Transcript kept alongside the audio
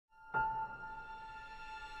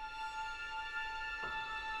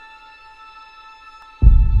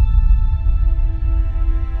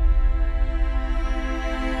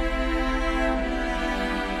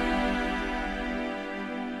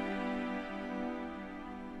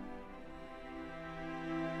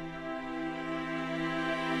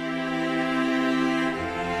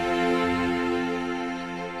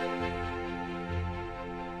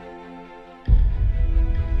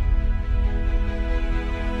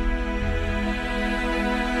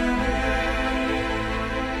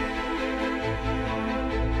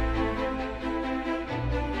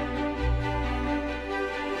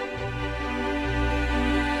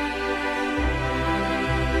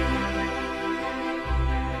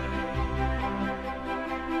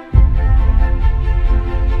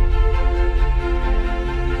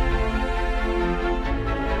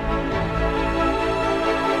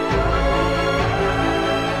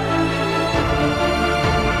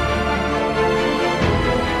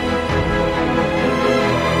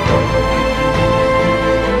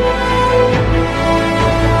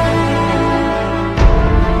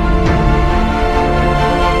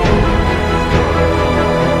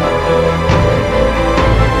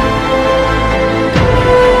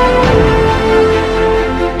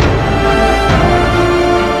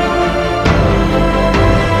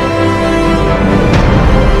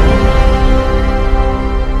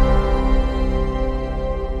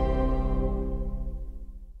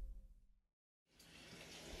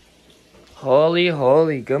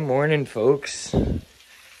Holy, good morning, folks.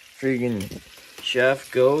 Freaking Chef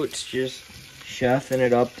Goat's just chefing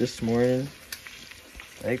it up this morning.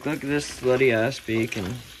 Like, look at this slutty ass bacon.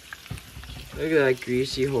 Look at that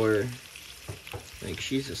greasy whore. Like,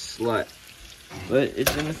 she's a slut. But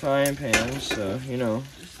it's in the frying pan, so, you know.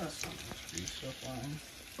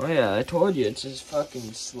 Oh yeah, I told you, it's his fucking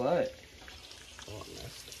slut.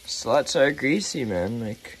 Sluts are greasy, man.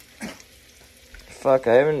 Like, fuck,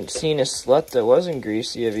 I haven't seen a slut that wasn't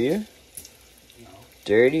greasy, have you? No.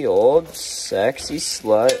 Dirty, old, sexy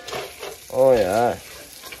slut. Oh yeah.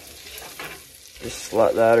 Just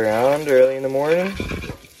slut that around early in the morning.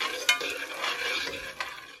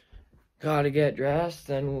 Gotta get dressed,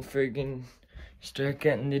 then we'll friggin' start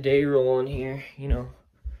getting the day rolling here, you know.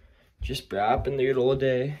 Just wrapping the good old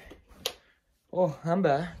day. Oh, I'm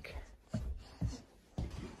back.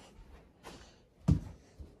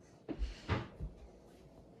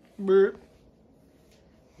 Burp.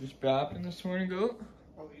 Just wrapping this morning, Goat.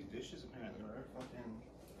 All these dishes apparently were fucking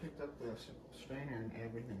picked up the strainer and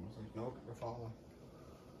everything. It was like, nope, they're falling.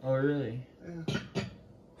 Oh, really? Yeah.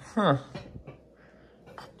 Huh.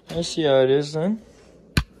 I see how it is then.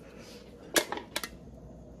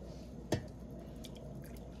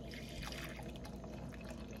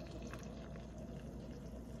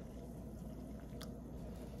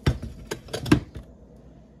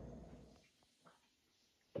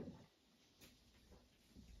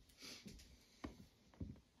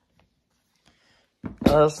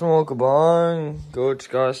 I smoke a bong. Goat's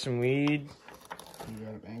got some weed. You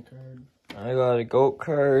got a bank card? I got a goat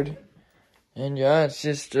card. And yeah, it's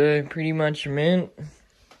just pretty much mint.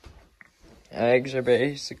 Eggs are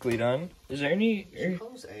basically done. Is there any?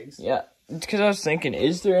 Close eggs? Yeah, it's because I was thinking,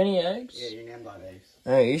 is there any eggs? Yeah, your nan bought eggs.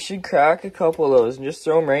 Alright, you should crack a couple of those and just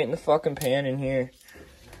throw them right in the fucking pan in here.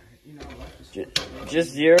 You know what?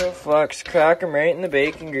 Just zero fucks. Crack them right in the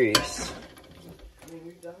bacon grease. I mean,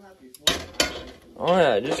 we've done that before. Oh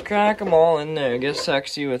yeah, just crack them all in there. Get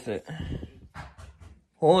sexy with it.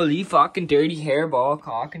 Holy fucking dirty hairball,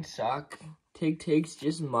 cock and suck. Tig's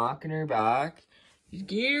just mocking her back. Just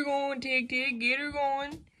get her going, Tig, get her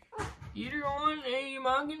going. Get her on. Hey, you're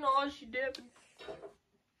mocking all she dipping.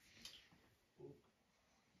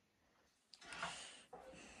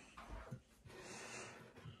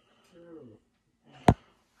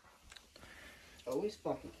 Always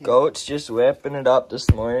fucking can't. Goat's just whipping it up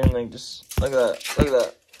this morning. Like, just look at that, look at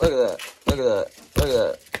that, look at that, look at that, look at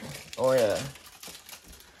that. Oh yeah.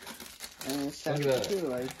 And it's technically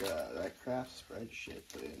like that craft spread shit,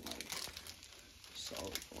 but in like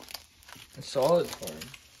solid form. A solid form.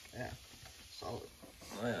 Yeah, solid.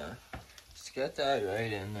 Oh yeah. Just get that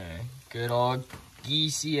right in there. Good old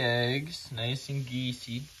geesey eggs, nice and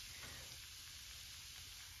geesey.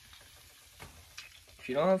 If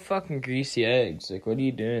you don't have fucking greasy eggs, like, what are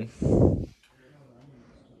you doing?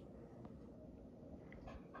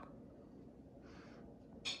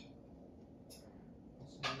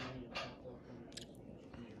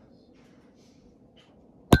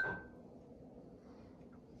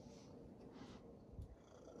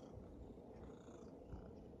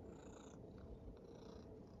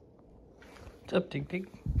 What's up, Tig?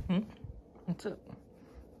 What's up?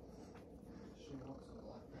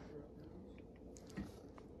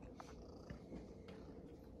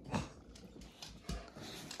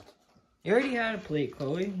 You already had a plate,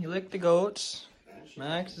 Chloe. You licked the goats.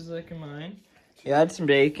 Max is licking mine. You had some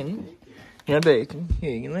bacon. Yeah, bacon.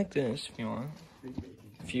 Here, you can lick this if you want.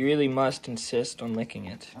 If you really must insist on licking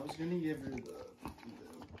it. I was gonna give her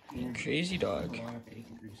the crazy dog.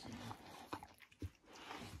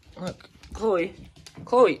 Look, Chloe.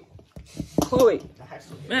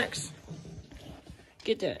 Max.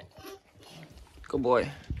 Get that. Good boy.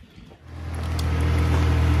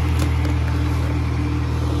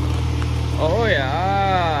 Oh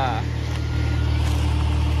yeah.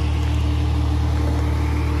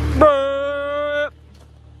 Burp.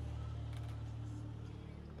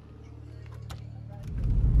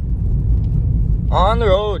 On the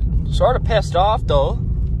road. Sort of pissed off though.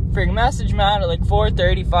 Freaking message man at like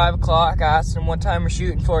 4:30, 5 o'clock, asked him what time we're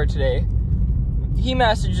shooting for today. He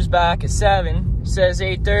messages back at 7, says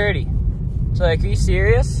 8:30. So like, are you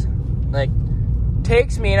serious? Like,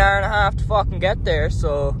 takes me an hour and a half to fucking get there,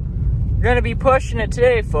 so we're gonna be pushing it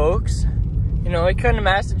today, folks. You know, he couldn't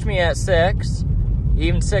have messaged me at 6,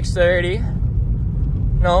 even 6:30.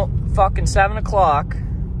 No, fucking 7 o'clock.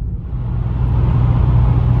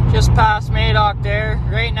 Just past Madoc there.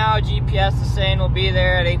 Right now, GPS is saying we'll be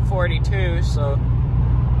there at 8:42, so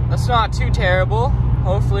that's not too terrible.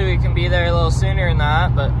 Hopefully we can be there a little sooner than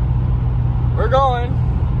that, but we're going.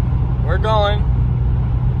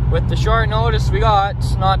 with the short notice we got,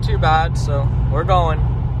 it's not too bad, so we're going.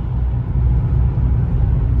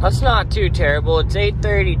 That's not too terrible. It's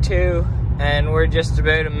 8:32 and we're just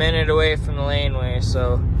about a minute away from the laneway,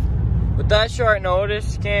 so with that short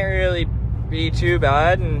notice, can't really be too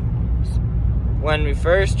bad. And when we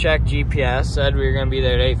first checked GPS, said we were gonna be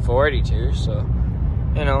there at 8:42, so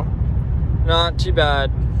you know, not too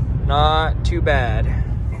bad. Not too bad. I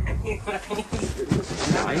need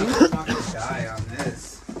to knock a die on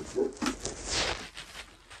this.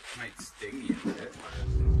 Might sting you a bit.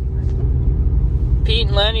 Pete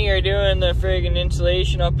and Lenny are doing the friggin'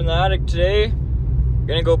 insulation up in the attic today.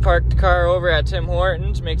 Gonna go park the car over at Tim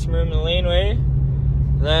Hortons, make some room in the laneway.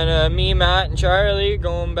 And then me, Matt, and Charlie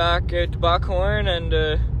going back out to Buckhorn,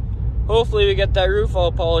 and hopefully we get that roof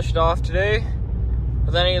all polished off today.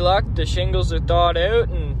 With any luck, the shingles are thawed out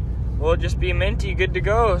and we'll just be minty good to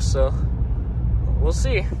go, so we'll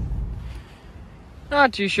see.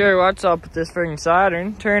 Not too sure what's up with this friggin'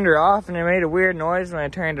 Saturn. Turned her off and it made a weird noise when I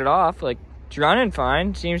turned it off. Like, it's running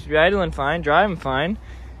fine, seems to be idling fine, driving fine.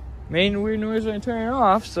 Made a weird noise when I turned it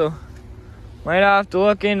off, so might have to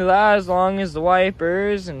look into that as long as the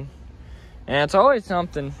wipers, and it's always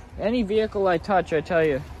something. Any vehicle I touch, I tell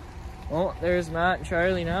you. Oh, there's Matt and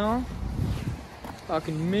Charlie now.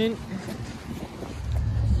 Fucking mint.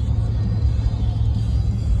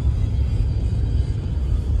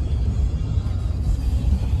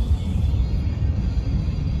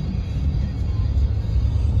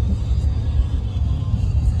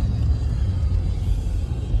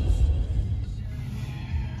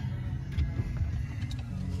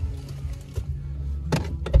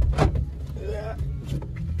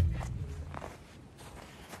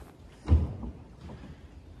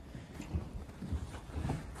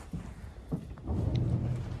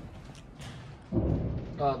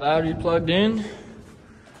 Battery plugged in.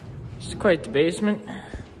 It's quite the basement.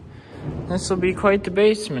 This will be quite the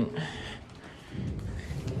basement.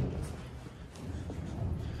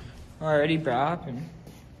 Already brapping.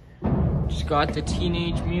 Just got the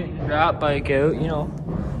Teenage Mutant Rap bike out, you know.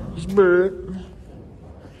 Just burp.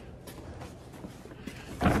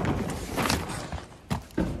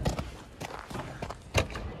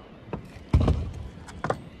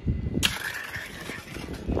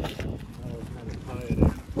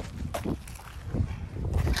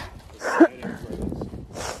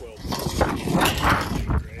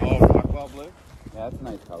 That's a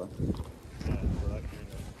nice color.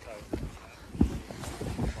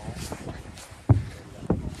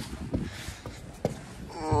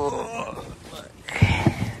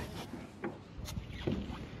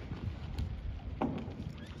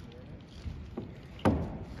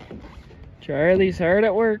 Charlie's hard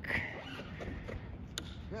at work.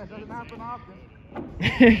 Yeah, it doesn't happen often.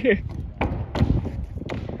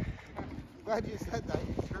 Glad you said that.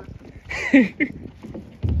 Sure.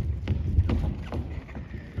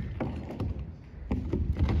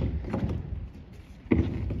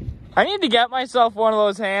 I need to get myself one of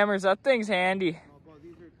those hammers. That thing's handy. Oh, bro,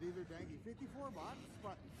 these are danky. $54,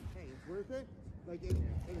 but hey, it's worth it. Like it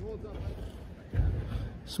holds up.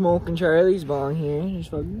 Smoking Charlie's bong here. Just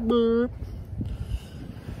fucking burp.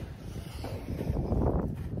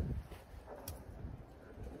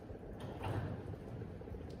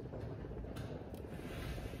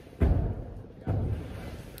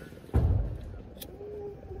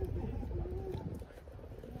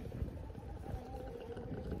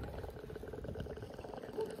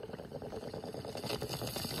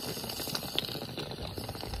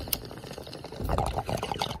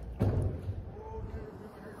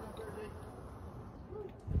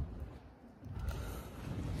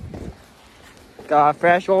 Got a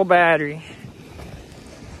fresh old battery.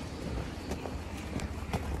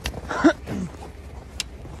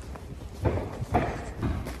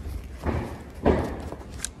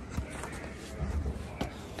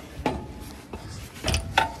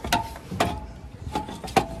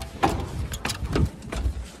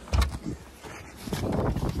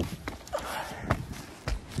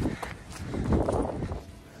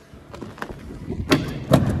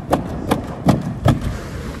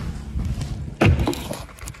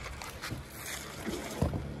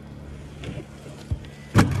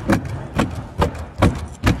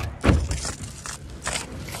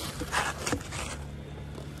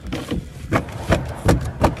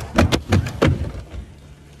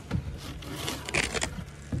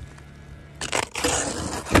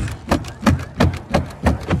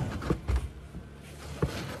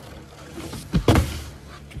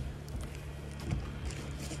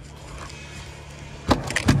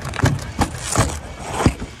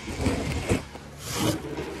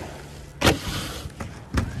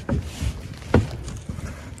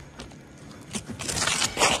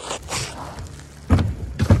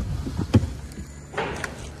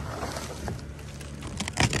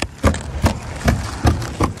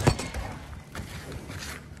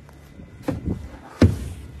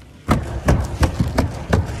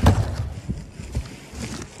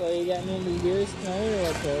 Are you getting into the beers tonight or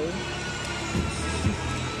what, Charlie?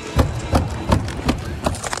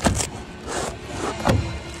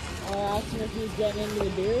 I asked him if he was getting into the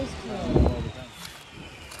beers tonight.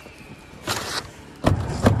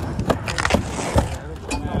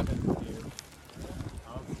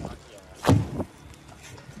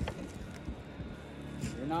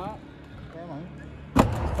 You're not? Come on.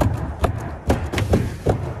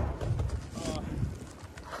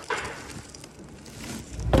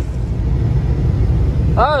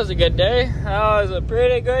 That was a good day. That was a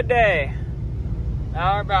pretty good day.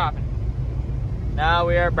 Now we're brapping. Now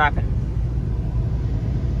we are brapping.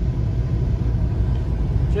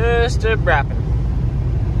 Just a brapping.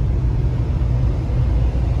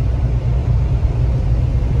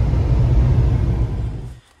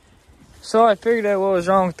 So I figured out what was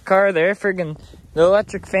wrong with the car there. Friggin' the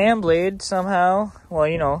electric fan blade somehow, well,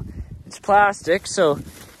 you know, it's plastic, so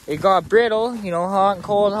it got brittle, you know, hot and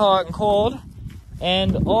cold, hot and cold.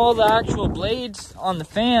 And all the actual blades on the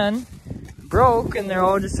fan broke, and they're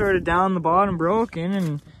all just sort of down the bottom broken,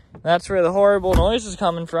 and that's where the horrible noise is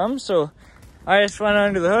coming from. So I just went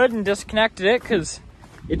under the hood and disconnected it, because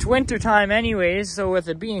it's winter time anyways, so with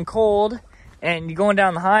it being cold and you going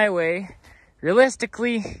down the highway,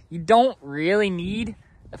 realistically, you don't really need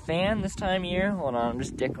a fan this time of year. Hold on, I'm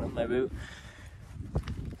just dicking with my boot.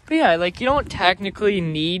 But yeah, like, you don't technically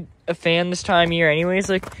need a fan this time of year anyways.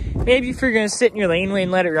 Like, maybe if you're gonna sit in your laneway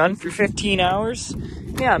and let it run for 15 hours,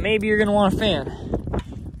 yeah, maybe you're gonna want a fan.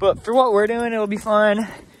 But for what we're doing, it'll be fine.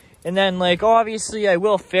 And then, like, obviously I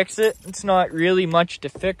will fix it. It's not really much to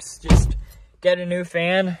fix. Just get a new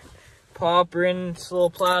fan, pop her in this little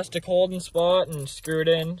plastic holding spot and screw it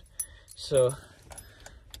in. So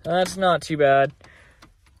that's not too bad.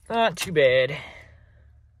 Not too bad.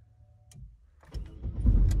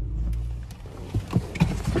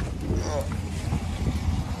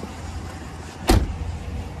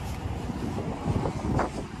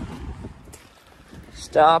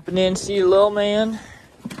 Stopping in, see the little man.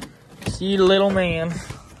 See the little man.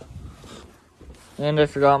 And I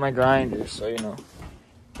forgot my grinder, so you know.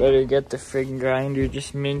 Better get the friggin' grinder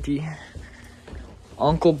just minty.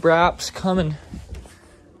 Uncle Brap's coming.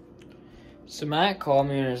 So Matt called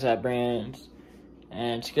me when I was at Brand's,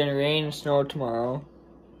 and it's gonna rain and snow tomorrow,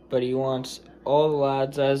 but he wants all the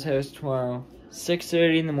lads at his house tomorrow.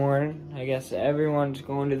 6:30 in the morning. I guess everyone's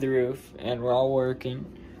going to the roof, and we're all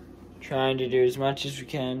working, trying to do as much as we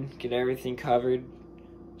can, get everything covered,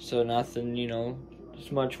 so nothing, you know,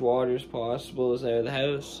 as much water as possible is out of the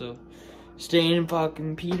house. So staying in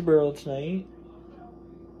fucking Peterborough tonight.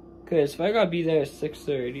 Cause if I gotta be there at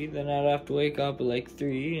 6:30, then I'd have to wake up at like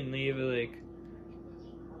 3 and leave at like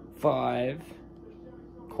 5,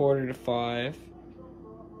 quarter to 5.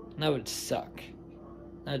 That would suck.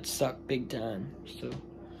 That'd suck big time. So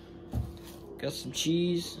got some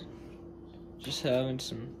cheese, just having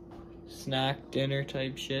some snack dinner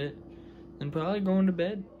type shit, and probably going to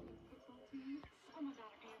bed.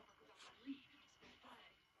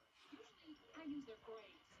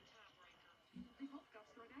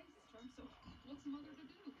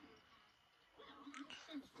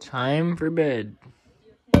 Time for bed.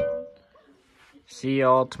 See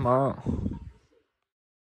y'all tomorrow.